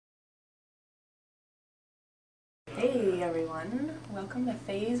Hey everyone, welcome to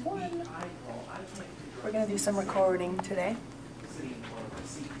phase 1. We're going to do some recording today.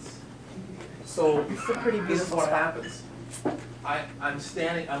 So It's a pretty this is beautiful what spot. happens. I'm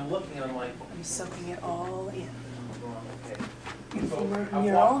standing, I'm looking, and I'm like, I'm soaking it all in. okay. Beautiful So I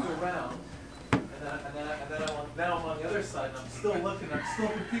mural. walked around, and then I'm on the other side, and I'm still looking, I'm still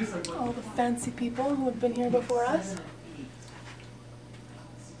confused. I'm like, All the fancy people who have been here before us.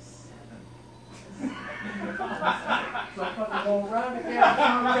 So I'm fucking going around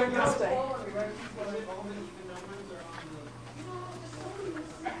again. This way.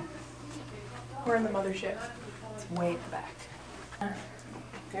 We're in the mothership. It's way in the back.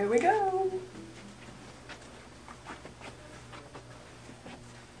 Here we go.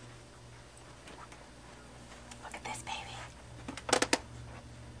 Look at this baby.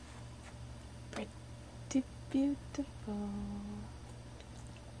 Pretty beautiful.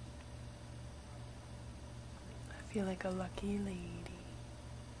 I feel like a lucky lady.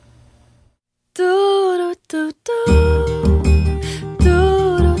 Do do do do.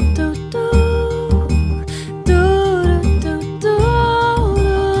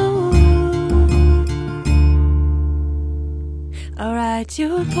 I'll write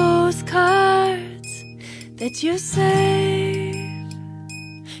you postcards that you save.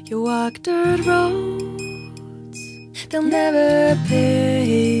 You walk dirt roads they'll never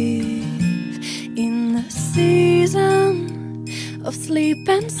pave. In the season of sleep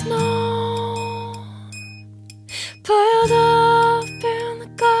and snow, piled up in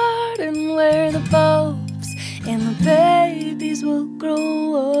the garden where the bulbs and the babies will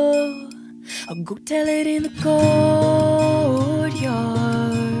grow. I'll go tell it in the courtyard.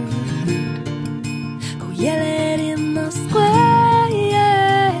 Go yell it in the square.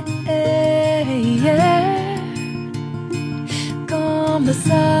 Come the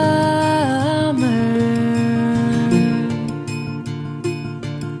summer,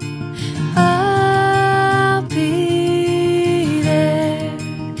 I'll be there.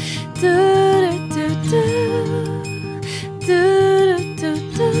 Do do do do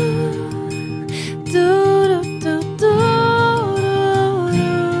do do do.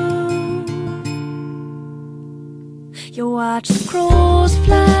 You watch the crows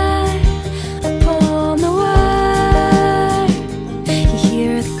fly upon the wire. You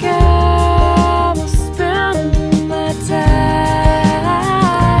hear the camels spin my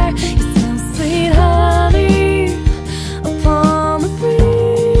tire. You smell sweet honey upon the breeze.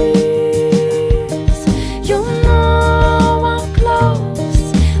 You know I'm close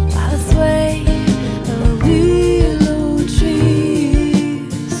by the sway of the willow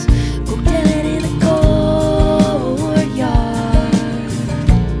trees. Go tell it in the courtyard.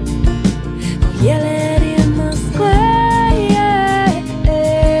 Go yell it in the square.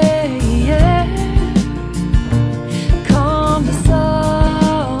 Come the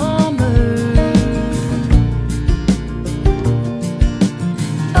summer,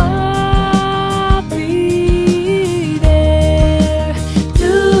 I'll be there.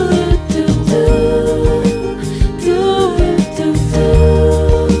 Do do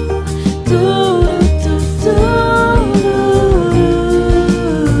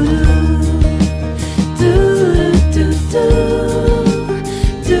do do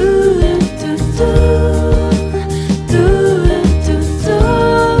do do do do do.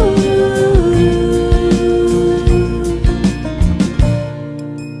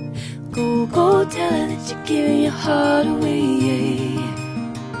 Go tell her that you're giving your heart away.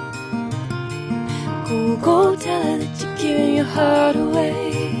 Go tell her that you're giving your heart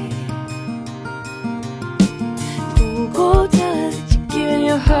away. Go tell her that you're giving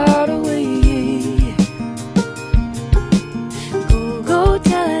your heart away. Go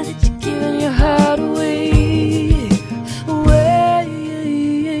tell her that you're giving your heart away.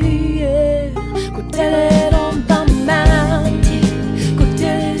 Go tell it on the mountain. Go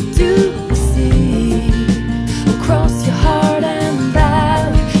tell it to the sea. Across your heart and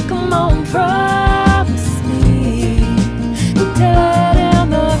back. Come on, promise me. Go tell it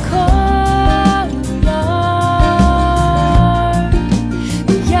in the courtyard.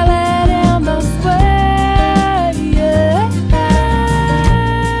 Go yell it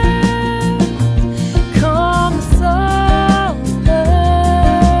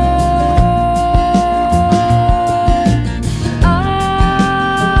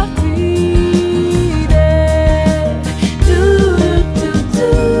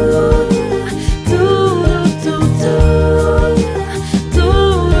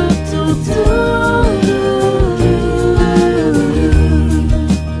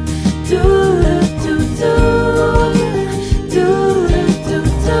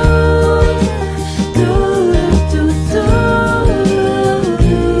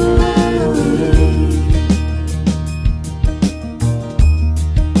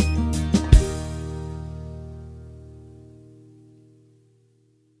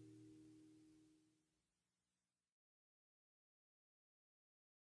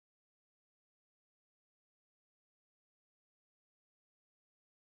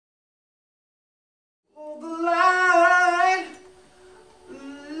Oh, the